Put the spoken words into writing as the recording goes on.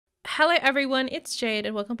Hello everyone, it's Jade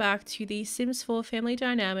and welcome back to the Sims 4 Family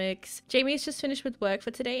Dynamics. Jamie's just finished with work for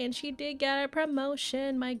today and she did get a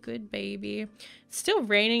promotion, my good baby. It's still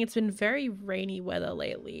raining, it's been very rainy weather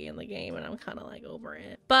lately in the game and I'm kind of like over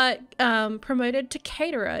it. But promoted to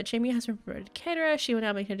Caterer. Jamie has been promoted to Caterer. She will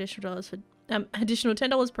now make additional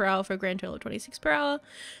 $10 per hour for a grand total of 26 per hour.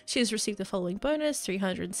 She has received the following bonus,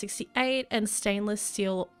 368 and stainless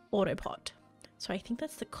steel auto pot. So I think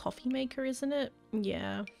that's the coffee maker, isn't it?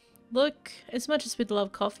 Yeah. Look, as much as we'd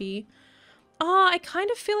love coffee. Oh, I kind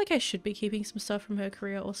of feel like I should be keeping some stuff from her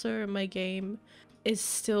career. Also, my game is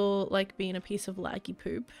still like being a piece of laggy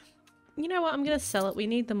poop. You know what? I'm gonna sell it. We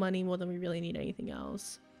need the money more than we really need anything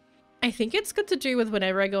else. I think it's good to do with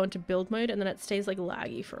whenever I go into build mode and then it stays like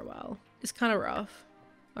laggy for a while. It's kind of rough.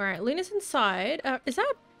 All right, Luna's inside. Is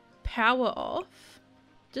that power off?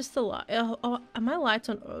 Just the light. Oh, are my lights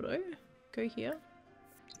on auto? Go here.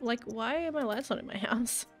 Like, why are my lights on in my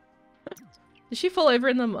house? Did she fall over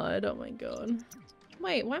in the mud? Oh my god.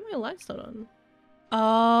 Wait, why are my lights not on?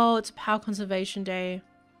 Oh, it's power conservation day.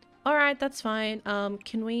 Alright, that's fine.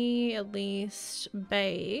 Can we at least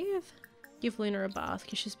bathe? Give Luna a bath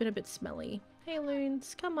because she's been a bit smelly. Hey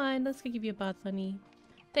Loons, come on, let's go give you a bath, honey.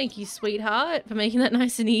 Thank you, sweetheart, for making that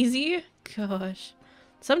nice and easy. Gosh.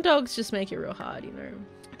 Some dogs just make it real hard, you know.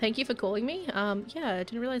 Thank you for calling me. Yeah, I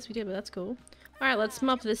didn't realize we did, but that's cool. Alright, let's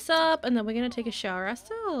mop this up and then we're gonna take a shower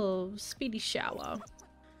ourselves. Speedy shower.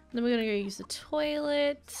 Then we're gonna go use the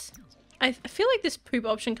toilet. I feel like this poop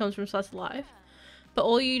option comes from Slice of Life, but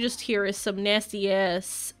all you just hear is some nasty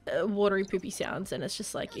ass watery poopy sounds and it's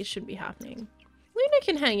just like, it shouldn't be happening. Luna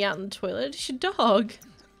can hang out in the toilet. She's a dog.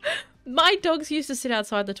 My dogs used to sit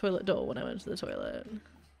outside the toilet door when I went to the toilet.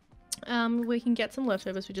 We can get some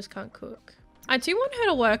leftovers, we just can't cook. I do want her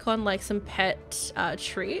to work on like some pet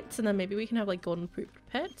treats and then maybe we can have like golden poop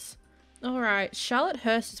pets. Alright, Charlotte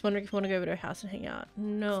Hurst is wondering if we want to go over to her house and hang out.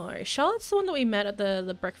 No, Charlotte's the one that we met at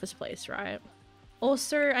the breakfast place, right?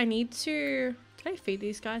 Also, I need to... Did I feed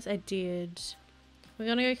these guys? I did. We're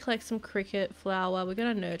gonna go collect some cricket flour. We're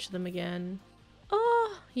gonna nurture them again.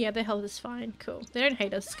 Oh, yeah, their health is fine. Cool. They don't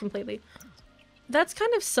hate us completely. That's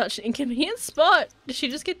kind of such an inconvenient spot. Did she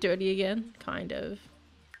just get dirty again? Kind of.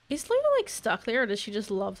 Is Luna like stuck there or does she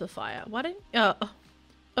just love the fire? Why don't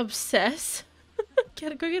obsess?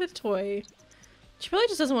 Go get a toy. She probably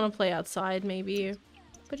just doesn't want to play outside maybe.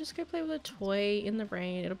 But just go play with a toy in the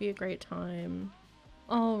rain. It'll be a great time.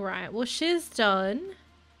 Alright, well she's done.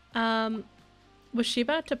 Was she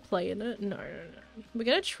about to play in it? No. We're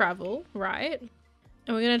gonna travel, right? And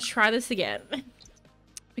we're gonna try this again.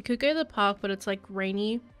 We could go to the park but it's like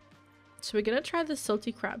rainy. So we're gonna try the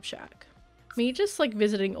Salty Crab Shack. Me just like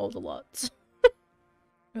visiting all the lots.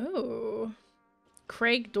 Oh.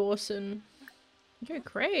 Craig Dawson. Yo,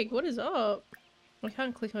 Craig, what is up? I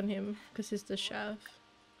can't click on him because he's the chef.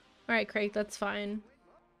 Alright, Craig, that's fine.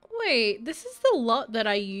 Wait, this is the lot that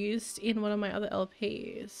I used in one of my other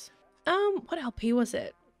LPs. What LP was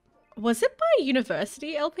it? Was it by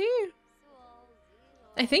University LP?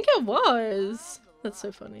 I think it was. That's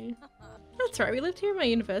so funny. That's right, we lived here in my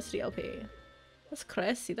University LP. That's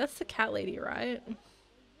crazy. That's the cat lady, right?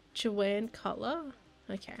 Joanne Cutler?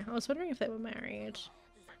 Okay, I was wondering if they were married.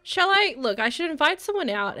 Shall I? Look, I should invite someone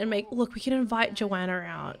out and make... Look, we can invite Joanna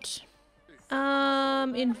out.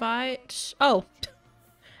 Invite... Oh.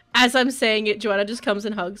 As I'm saying it, Joanna just comes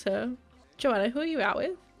and hugs her. Joanna, who are you out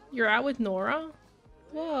with? You're out with Nora?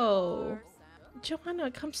 Whoa.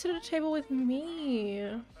 Joanna, come sit at a table with me.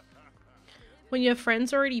 When your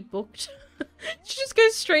friend's already booked... She just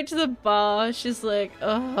goes straight to the bar. She's like,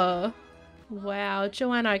 wow,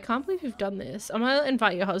 Joanna, I can't believe you've done this. I'm gonna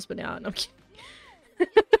invite your husband out. No, I'm kidding.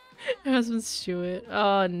 Her husband's Stuart.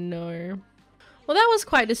 Oh no. Well, that was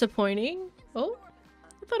quite disappointing. Oh,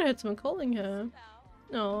 I thought I heard someone calling her.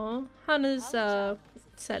 Oh, Hannah's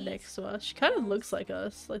sat next to us. She kind of looks like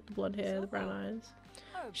us, like the blonde hair, the brown eyes.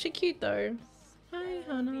 She's cute though. Hi,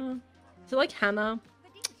 Hannah. Is it like Hannah?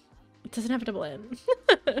 It doesn't have a double N.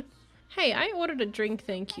 Hey, I ordered a drink,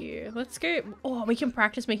 thank you. Let's go. Oh, we can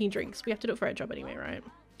practice making drinks. We have to do it for our job anyway, right?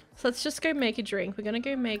 So let's just go make a drink. We're gonna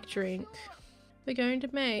go make drink. We're going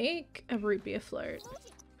to make a root beer float.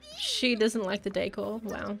 She doesn't like the decor.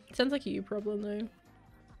 Wow. Sounds like a you problem though.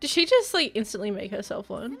 Did she just like instantly make herself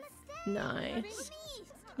one? Nice.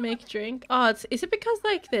 Make drink. Oh, is it because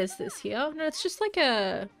like there's this here? No, it's just like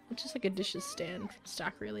a dishes stand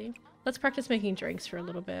stack really. Let's practice making drinks for a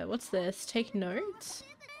little bit. What's this? Take notes?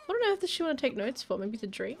 I don't know if she want to take notes for. Maybe the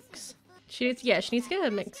drinks? She needs to get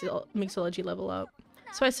her mixology level up.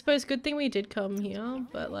 So I suppose good thing we did come here,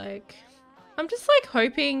 but like I'm just like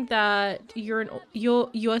hoping that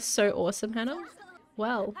you're so awesome, Hannah.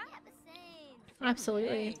 Well,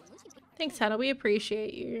 Absolutely. Thanks, Hannah. We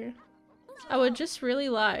appreciate you. I would just really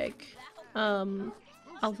like, a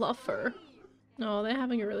lover. Oh, they're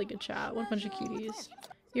having a really good chat. What a bunch of cuties.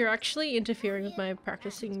 You're actually interfering with my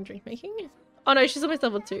practicing drink making? Oh no, she's almost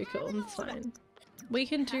level 2. Cool, that's fine. We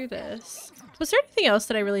can do this. Was there anything else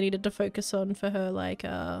that I really needed to focus on for her? Like,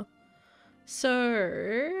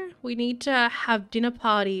 so we need to have dinner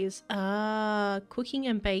parties. Cooking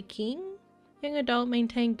and baking. Young adult,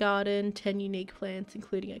 maintain garden, 10 unique plants,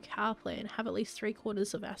 including a cow plant. Have at least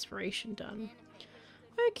 3/4 of aspiration done.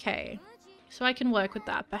 Okay, so I can work with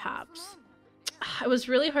that perhaps. I was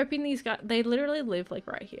really hoping these guys, they literally live like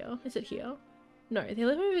right here. Is it here? No, they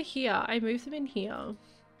live over here. I moved them in here.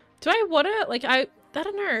 Do I want to, like, I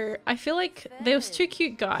don't know. I feel like there was 2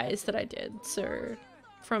 cute guys that I did, so,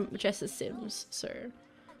 from Jess's Sims, so.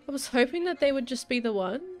 I was hoping that they would just be the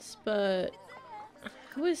ones, but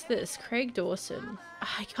who is this? Craig Dawson.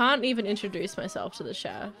 I can't even introduce myself to the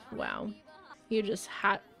chef. Wow. You just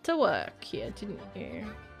had to work here, didn't you?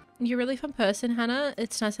 You're a really fun person, Hannah.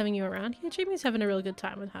 It's nice having you around here. Jamie's having a really good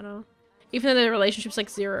time with Hannah. Even though their relationship's like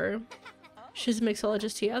 0. She's a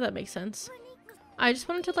mixologist here, that makes sense. I just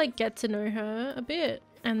wanted to like get to know her a bit.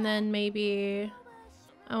 And then maybe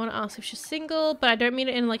I want to ask if she's single, but I don't mean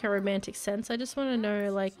it in like a romantic sense. I just want to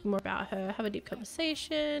know like more about her, have a deep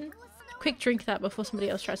conversation. Quick drink that before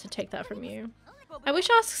somebody else tries to take that from you. I wish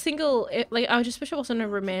ask single, like I just wish it wasn't a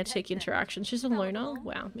romantic interaction. She's a loner.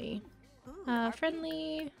 Wow, me.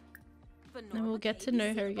 Friendly. And we'll get to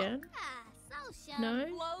know her again. No?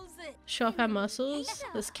 Show off our muscles.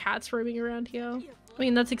 There's cats roaming around here. I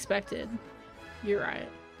mean, that's expected. You're right.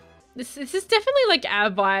 This is definitely like our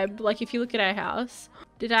vibe. Like if you look at our house.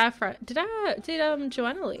 Did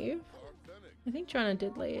Joanna leave? I think Joanna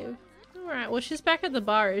did leave. Alright, well she's back at the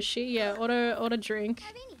bar, is she? Yeah, order drink.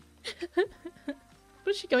 What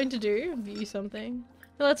is she going to do? View something.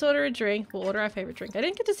 Well, let's order a drink. We'll order our favorite drink. I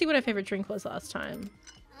didn't get to see what our favorite drink was last time.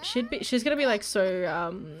 She's gonna be like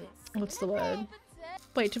so, what's the word?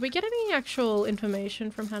 Wait, did we get any actual information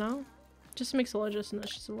from Hannah? Just a mixologist and that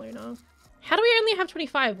she's a loner. How do we only have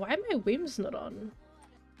 25? Why are my whims not on?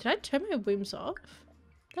 Did I turn my whims off?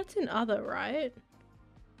 That's in other, right?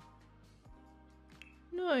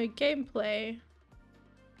 No, gameplay.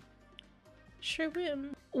 Show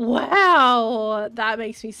whim. Wow, that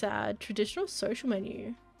makes me sad. Traditional social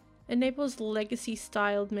menu. Enables legacy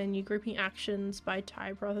styled menu grouping actions by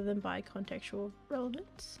type rather than by contextual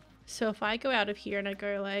relevance. So if I go out of here and I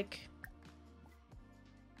go like,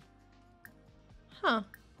 huh.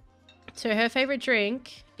 So her favorite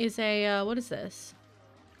drink is a, what is this?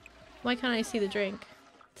 Why can't I see the drink?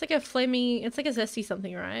 It's like a flaming, it's like a zesty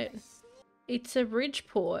something, right? It's a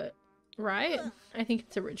Ridgeport, right? I think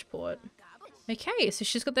it's a Ridgeport. Okay, so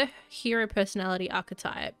she's got the hero personality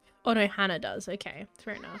archetype. Oh no, Hannah does. Okay,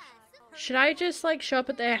 fair enough. Should I just like show up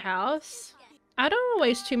at their house? I don't want to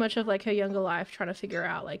waste too much of like her younger life trying to figure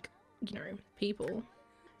out like, you know, people.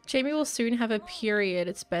 Jamie will soon have a period.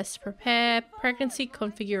 It's best to prepare. Pregnancy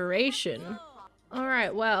configuration.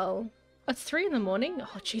 Alright, well, it's 3 in the morning.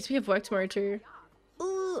 Oh jeez, we have work tomorrow too.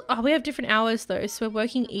 Ooh. Oh, we have different hours though, so we're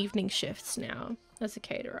working evening shifts now as a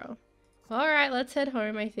caterer. Alright, let's head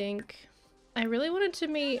home, I think. I really wanted to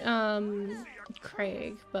meet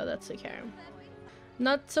Craig, but that's okay.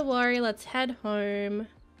 Not to worry, let's head home.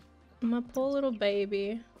 My poor little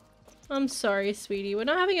baby. I'm sorry, sweetie. We're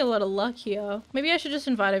not having a lot of luck here. Maybe I should just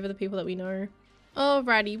invite over the people that we know.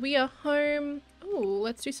 Alrighty, we are home. Oh,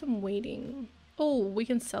 let's do some weeding. Oh, we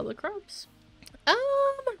can sell the crops.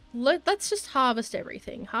 Let's just harvest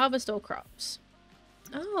everything. Harvest all crops.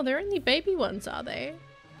 Oh, they're only baby ones, are they?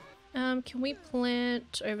 Can we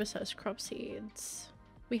plant oversized crop seeds?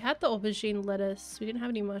 We had the aubergine lettuce. We didn't have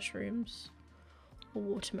any mushrooms or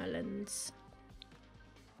watermelons.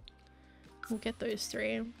 We'll get those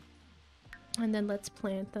 3. And then let's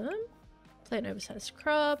plant them. Plant oversized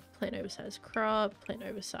crop, plant oversized crop, plant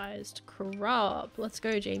oversized crop. Let's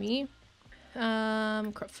go, Jamie.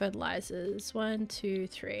 Crop fertilizers. 1, 2,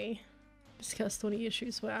 3. Discuss thorny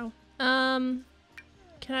issues. Wow. Can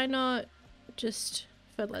I not just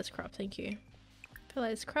fertilize crop? Thank you.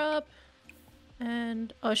 Fertilize crop.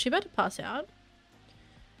 And oh, is she about to pass out?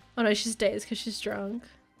 Oh no, she's dazed because she's drunk.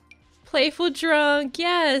 Playful drunk.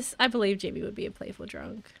 Yes, I believe Jamie would be a playful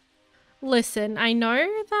drunk. Listen, I know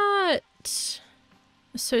that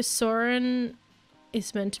so Soren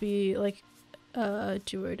is meant to be like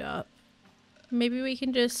duoed up. Maybe we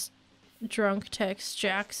can just drunk text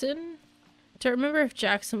Jackson. Don't remember if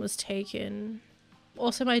Jackson was taken.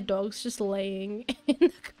 Also, my dog's just laying in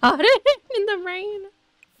the garden in the rain.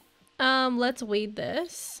 Let's weed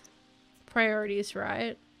this. Priorities,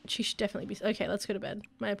 right? She should definitely be. Okay, let's go to bed.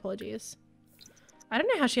 My apologies. I don't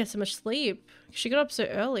know how she has so much sleep. She got up so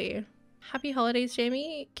early. Happy holidays,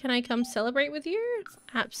 Jamie. Can I come celebrate with you?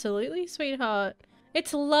 Absolutely, sweetheart.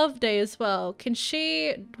 It's Love Day as well. Can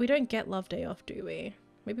she... We don't get Love Day off, do we?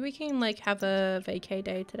 Maybe we can like have a vacay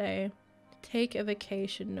day today. Take a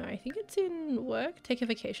vacation. No, I think it's in work. Take a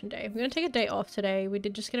vacation day. We're gonna take a day off today. We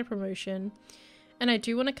did just get a promotion. And I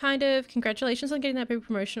do want to kind of... Congratulations on getting that big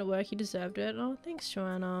promotion at work. You deserved it. Oh, thanks,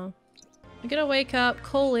 Joanna. I'm gonna wake up,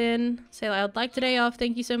 call in, say like, I'd like the day off.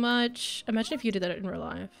 Thank you so much. Imagine if you did that in real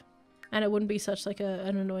life. And it wouldn't be such like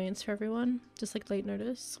an annoyance for everyone. Just like late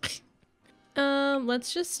notice.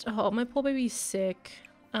 Let's just... Oh, my poor baby's sick.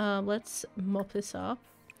 Let's mop this up.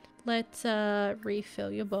 Let's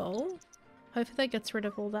refill your bowl. Hopefully that gets rid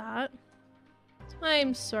of all that.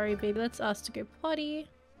 I'm sorry, baby. Let's ask to go potty.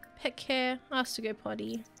 Pet care. Ask to go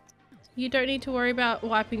potty. You don't need to worry about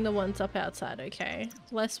wiping the ones up outside, okay?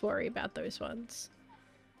 Less worry about those ones.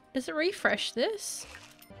 Does it refresh this?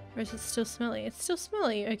 Or is it still smelly? It's still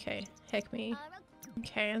smelly. Okay. Heck me.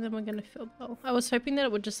 Okay, and then we're gonna fill bowl. I was hoping that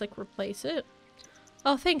it would just like replace it.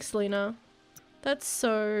 Oh, thanks, Lena. That's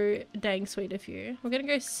so dang sweet of you. We're gonna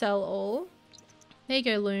go sell all. There you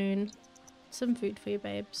go, Loon. Some food for you,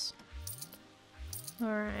 babes.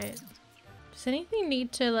 Alright. Does anything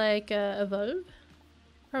need to like evolve?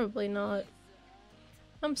 Probably not.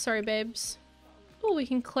 I'm sorry, babes. Oh, we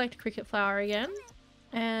can collect cricket flower again.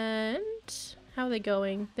 And how are they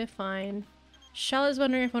going? They're fine. Charlotte's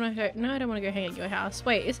wondering if I want to go. No, I don't want to go hang at your house.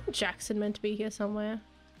 Wait, isn't Jackson meant to be here somewhere?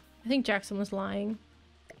 I think Jackson was lying.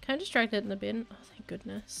 Can I just drag that in the bin? Oh, thank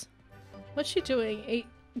goodness. What's she doing?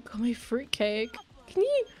 Got my fruitcake. Can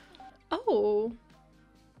you? Oh.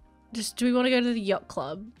 Just, do we want to go to the yacht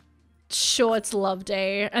club? Sure, it's Love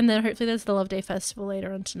Day, and then hopefully there's the Love Day festival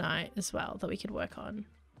later on tonight as well that we could work on.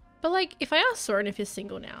 But like, if I ask Soren if he's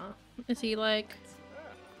single now, is he like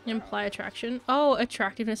imply attraction? Oh,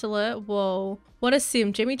 attractiveness alert. Whoa, what a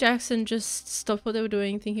sim. Jamie Jackson just stopped what they were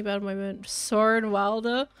doing, thinking about a moment. Soren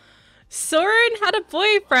Wilder. Soren had a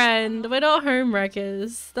boyfriend. We're not home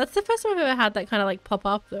wreckers. That's the first time I've ever had that kind of like pop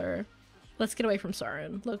up though. Let's get away from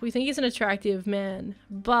Soren. Look, we think he's an attractive man,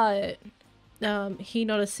 but he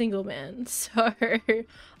not a single man, so...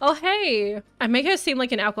 Oh, hey! I make her seem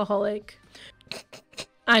like an alcoholic.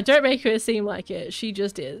 I don't make her seem like it. She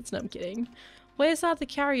just is. No, I'm kidding. Where's the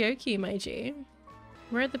karaoke, my G?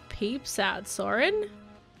 Where are the peeps at, Soren?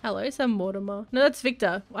 Hello, is that Mortimer? No, that's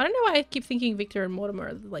Victor. I don't know why I keep thinking Victor and Mortimer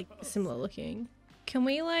are, like, similar looking. Can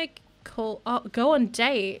we, like, call... Oh, go on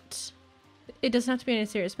date? It doesn't have to be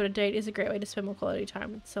anything serious, but a date is a great way to spend more quality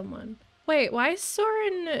time with someone. Wait, why is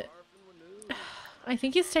Soren... I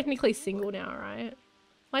think he's technically single now, right?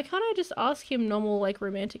 Why can't I just ask him normal, like,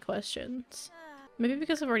 romantic questions? Maybe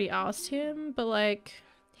because I've already asked him, but, like,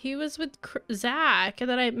 he was with Zach, and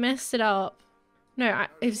then I messed it up. No,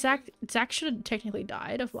 if Zach should have technically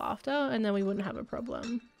died of laughter, and then we wouldn't have a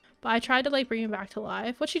problem. But I tried to, like, bring him back to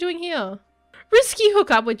life. What's she doing here? Risky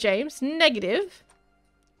hookup with James. Negative.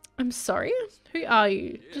 I'm sorry? Who are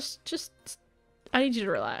you? Just... I need you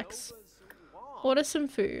to relax. Order some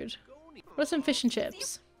food. What are some fish and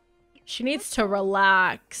chips? She needs to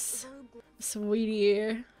relax.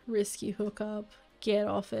 Sweetie. Risky hookup. Get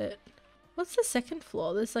off it. What's the second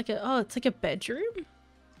floor? There's like a... Oh, it's like a bedroom?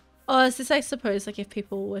 Oh, is this, I suppose, like if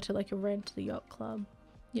people were to like rent the yacht club?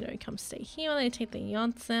 You know, come stay here while they take the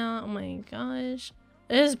yachts out. Oh my gosh.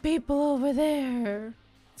 There's people over there.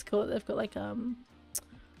 It's cool. They've got like,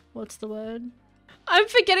 what's the word? I'm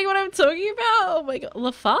forgetting what I'm talking about. Oh my god.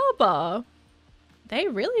 La Faba. They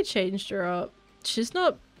really changed her up. She's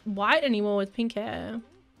not white anymore with pink hair.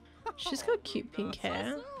 She's got cute pink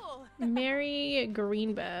hair. Mary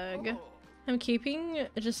Greenberg. I'm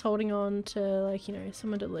just holding on to, like, you know,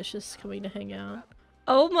 someone delicious coming to hang out.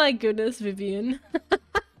 Oh my goodness, Vivian.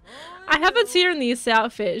 I haven't seen her in this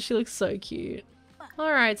outfit. She looks so cute.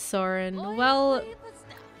 Alright, Soren. Well,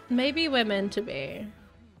 maybe we're meant to be.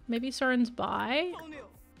 Maybe Soren's bi?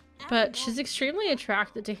 But she's extremely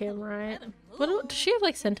attracted to him, right? Does she have,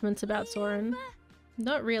 like, sentiments about Soren?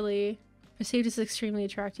 Not really. Perceived as extremely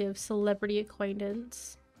attractive. Celebrity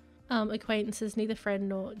acquaintance. Acquaintances, neither friend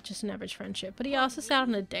nor just an average friendship. But he asked us out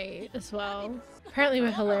on a date as well. Apparently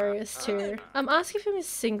we're hilarious too. Ask if he was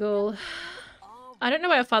single. I don't know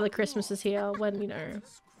why Father Christmas is here when, you know.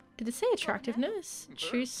 Did it say attractiveness?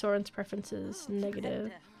 Choose Soren's preferences.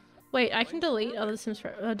 Negative. Wait, I can delete other Sims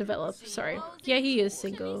develop. Sorry. Yeah, he is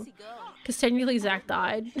single. Because technically Zach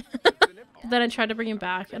died. Then I tried to bring him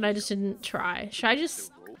back and I just didn't try. Should I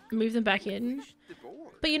just move them back in?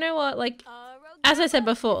 But you know what? Like, as I said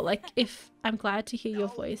before, like, if I'm glad to hear your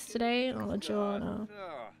voice today. Oh, Joanna.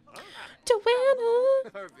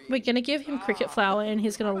 Joanna! We're gonna give him cricket flower and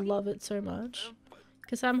he's gonna love it so much.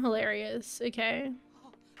 Because I'm hilarious, okay?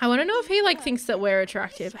 I want to know if he like thinks that we're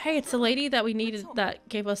attractive. Hey, it's the lady that we needed that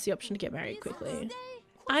gave us the option to get married quickly.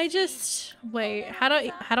 I just... Wait, how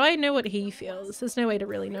do I know what he feels? There's no way to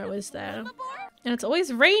really know, is there? And it's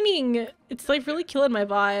always raining! It's like really killing my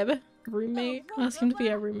vibe. Roommate? Ask him to be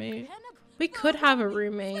our roommate. We could have a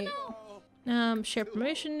roommate. Share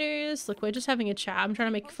promotion news. Look, we're just having a chat. I'm trying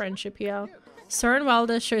to make friendship here. Soren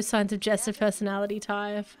Wilder shows signs of jester personality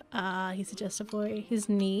type. He's a jester boy. He's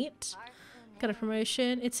neat. Got a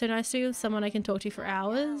promotion. It's so nice to be with someone I can talk to for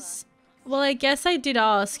hours. Well, I guess I did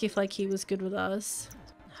ask if like he was good with us.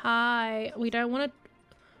 Hi. We don't want to...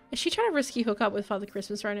 Is she trying to risky hook up with Father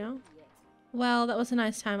Christmas right now? Well, that was a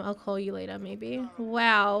nice time. I'll call you later, maybe.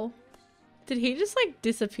 Wow. Did he just like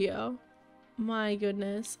disappear? My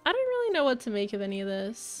goodness. I don't really know what to make of any of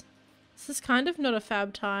this. This is kind of not a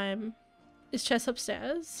fab time. Is Chess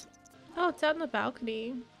upstairs? Oh, it's out on the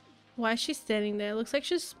balcony. Why is she standing there? Looks like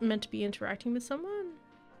she's meant to be interacting with someone.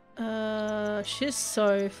 She's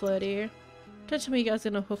so flirty. Don't tell me you guys are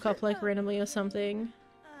gonna hook up like randomly or something.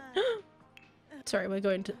 Sorry, we're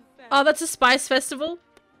going to... Oh, that's a Spice Festival?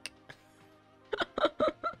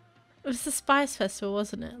 It was the Spice Festival,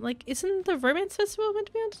 wasn't it? Like, isn't the Romance Festival meant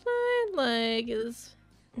to be on tonight?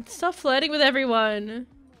 Like, stop flirting with everyone.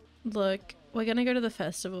 Look, we're gonna go to the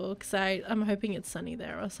festival because I'm hoping it's sunny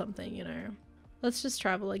there or something, you know. Let's just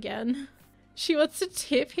travel again. She wants to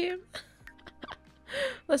tip him.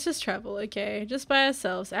 Let's just travel, okay? Just by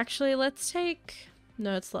ourselves. Actually, let's take...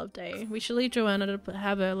 No, it's Love Day. We should leave Joanna to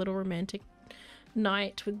have a little romantic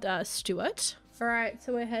night with Stuart. Alright,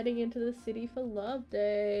 so we're heading into the city for Love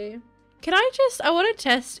Day. Can I want to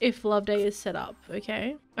test if Love Day is set up,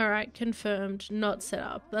 okay? Alright, confirmed. Not set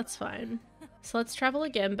up. That's fine. So let's travel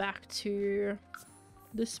again back to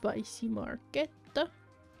the spicy market.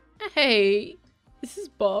 Hey, this is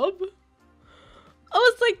Bob. I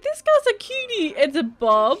was like, this guy's a cutie. It's a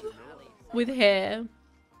Bob with hair.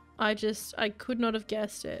 I could not have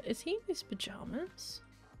guessed it. Is he in his pajamas?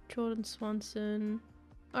 Jordan Swanson.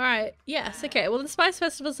 Alright, yes, okay. Well, the Spice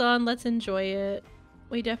Festival's on. Let's enjoy it.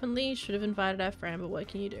 We definitely should have invited our friend, but what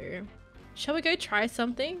can you do? Shall we go try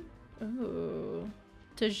something? Ooh.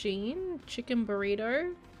 Tagine, chicken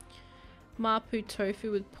burrito, mapu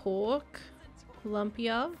tofu with pork,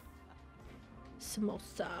 lumpia,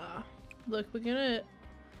 samosa. Look, we're gonna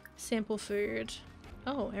sample food.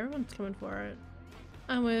 Oh, everyone's coming for it.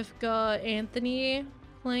 And we've got Anthony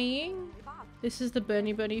playing. This is the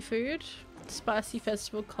Bernie Bunny food. Spicy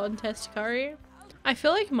Festival contest curry. I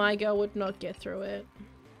feel like my girl would not get through it.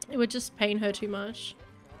 It would just pain her too much.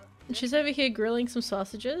 And she's over here grilling some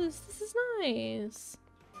sausages. This is nice.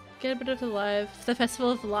 Get a bit of the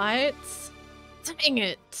Festival of Lights. Dang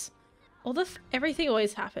it. Everything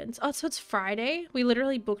always happens. Oh, so it's Friday? We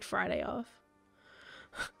literally booked Friday off.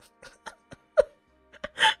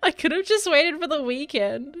 I could have just waited for the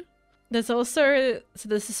weekend. There's also, so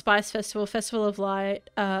there's the Spice Festival, Festival of Light,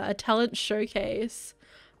 a talent showcase,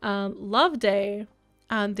 Love Day,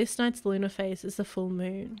 and this night's lunar phase is the full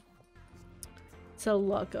moon. It's a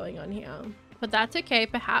lot going on here. But that's okay,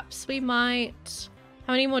 perhaps we might...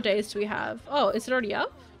 How many more days do we have? Oh, is it already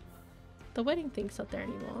up? The wedding thing's not there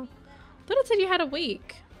anymore. I thought it said you had a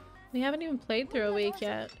week. We haven't even played through a week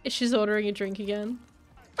yet. She's ordering a drink again.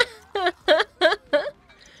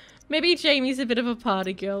 Maybe Jamie's a bit of a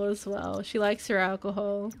party girl as well. She likes her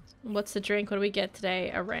alcohol. What's the drink? What do we get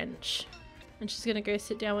today? A wrench. And she's gonna go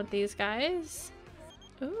sit down with these guys.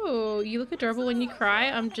 Oh, you look adorable when you cry.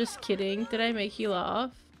 I'm just kidding. Did I make you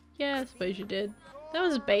laugh? Yeah, I suppose you did. That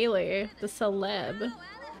was Bailey, the celeb.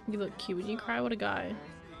 You look cute when you cry. What a guy.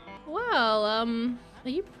 Well, are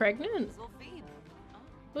you pregnant?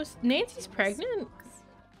 Nancy's pregnant?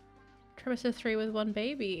 Trimester 3 with 1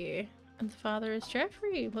 baby. And the father is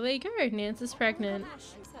Jeffrey. Well, there you go. Nancy's pregnant.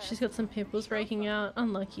 She's got some pimples breaking out.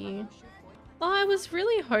 Unlucky. Well, I was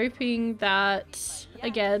really hoping that,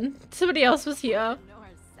 again, somebody else was here.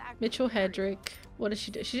 Mitchell Hedrick. What does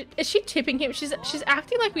she do? Is she tipping him? She's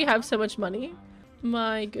acting like we have so much money.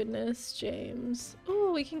 My goodness, James.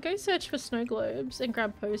 Oh, we can go search for snow globes and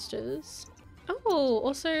grab posters. Oh,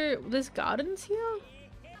 also, there's gardens here.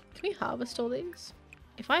 Can we harvest all these?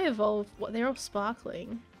 If I evolve, what? They're all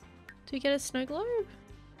sparkling. Do we get a snow globe?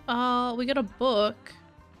 Oh, we got a book.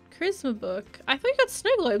 Charisma book. I thought we got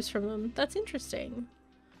snow globes from them. That's interesting.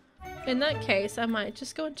 In that case, I might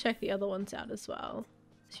just go and check the other ones out as well.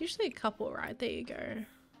 It's usually a couple, right? There you go. And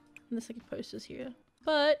there's like posters here.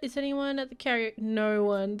 But is anyone at the karaoke? No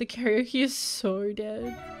one. The karaoke is so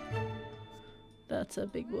dead. That's a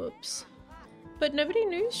big whoops. But nobody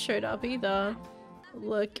new showed up either.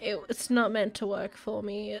 Look, it's not meant to work for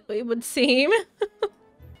me, it would seem.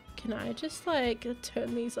 Can I just like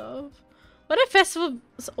turn these off? Why do festivals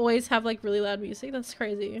always have like really loud music? That's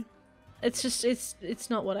crazy. It's just, it's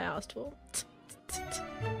not what I asked for.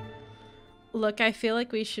 Look, I feel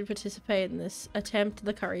like we should participate in this attempt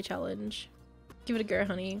the curry challenge. Give it a go,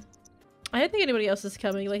 honey. I don't think anybody else is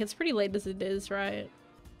coming. Like, it's pretty late as it is, right?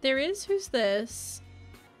 There is? Who's this?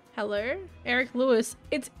 Hello? Eric Lewis.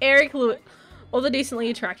 It's Eric Lewis. All the decently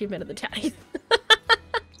attractive men of the town.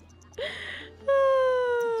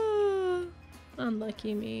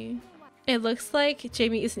 Unlucky me. It looks like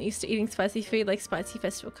Jamie isn't used to eating spicy food, like spicy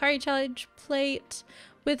festival curry challenge plate.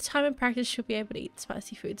 With time and practice, she'll be able to eat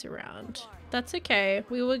spicy foods around. That's okay.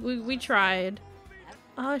 We tried.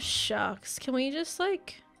 Oh, shucks. Can we just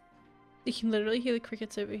like... You can literally hear the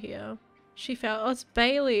crickets over here. She fell. Oh, it's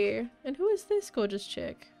Bailey. And who is this gorgeous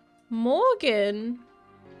chick? Morgan.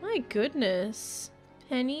 My goodness.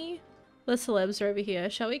 Penny. The celebs are over here.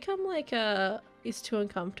 Shall we come like is too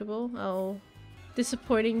uncomfortable? Oh.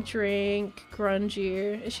 Disappointing drink.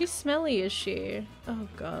 Grungy. Is she smelly, is she? Oh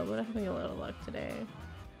god, we're having a lot of luck today.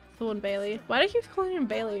 Thorn Bailey. Why do I keep calling him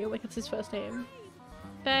Bailey like it's his first name?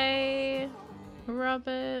 Faye.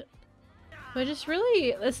 Robert. We're just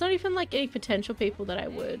really... It's not even like any potential people that I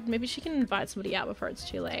would. Maybe she can invite somebody out before it's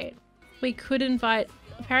too late. We could invite...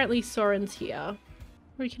 Apparently Soren's here.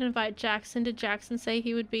 We can invite Jackson. Did Jackson say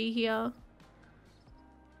he would be here?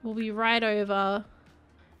 We'll be right over.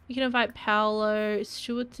 We can invite Paolo.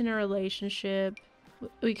 Stuart's in a relationship.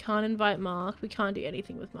 We can't invite Mark. We can't do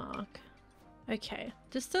anything with Mark. Okay.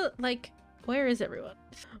 Just to, like... Where is everyone?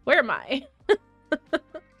 Where am I?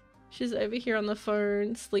 She's over here on the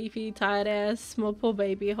phone, sleepy, tired ass, small poor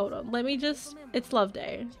baby. Hold on, let me just... It's love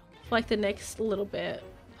day. For like the next little bit.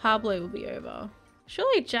 Pablo will be over.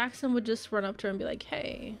 Surely Jackson would just run up to her and be like,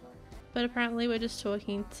 hey. But apparently we're just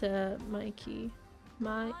talking to Mikey.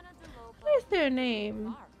 What is their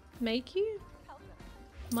name? Mikey?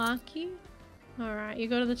 Marky? Alright, you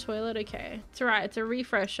go to the toilet? Okay. It's alright, it's a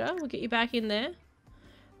refresher. We'll get you back in there.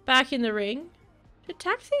 Back in the ring. Do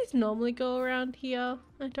taxis normally go around here?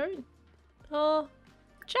 I don't. Oh,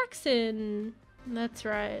 Jackson. That's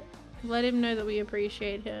right. Let him know that we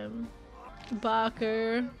appreciate him.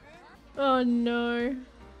 Barker. Oh no. Is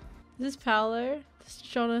this Paolo? This is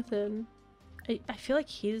Jonathan. I feel like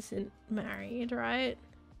he's married, right?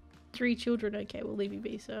 3 children. Okay, we'll leave you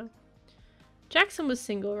be, sir. Jackson was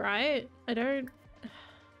single, right? I don't...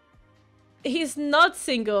 He's not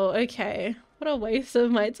single. Okay. What a waste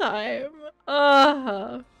of my time.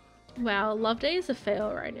 Oh. Wow, Love Day is a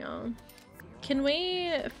fail right now. Can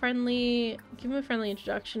we give him a friendly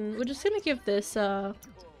introduction? We're just gonna give this,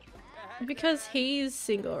 because he's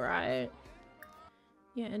single, right?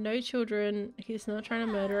 Yeah, no children. He's not trying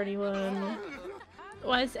to murder anyone.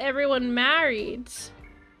 Why is everyone married?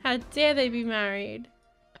 How dare they be married?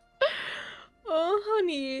 Oh,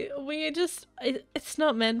 honey, it's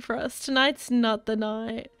not meant for us. Tonight's not the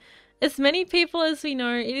night. As many people as we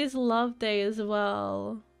know, it is Love Day as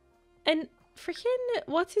well. And freaking,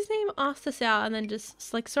 what's his name, asked us out and then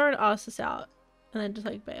just, like, Soren asked us out and then just,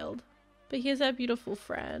 like, bailed. But here's our beautiful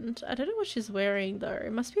friend. I don't know what she's wearing, though.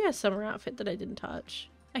 It must be her summer outfit that I didn't touch.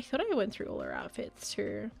 I thought I went through all her outfits,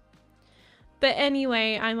 too. But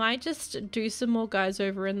anyway, I might just do some more guys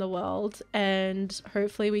over in the world and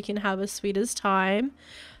hopefully we can have a sweetest time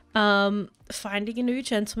finding a new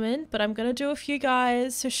gentleman. But I'm gonna do a few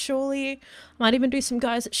guys, so surely I might even do some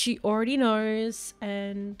guys that she already knows.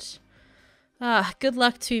 And good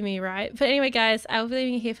luck to me, right? But anyway, guys, I will be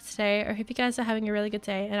leaving it here for today. I hope you guys are having a really good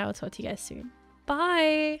day and I will talk to you guys soon.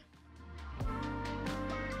 Bye!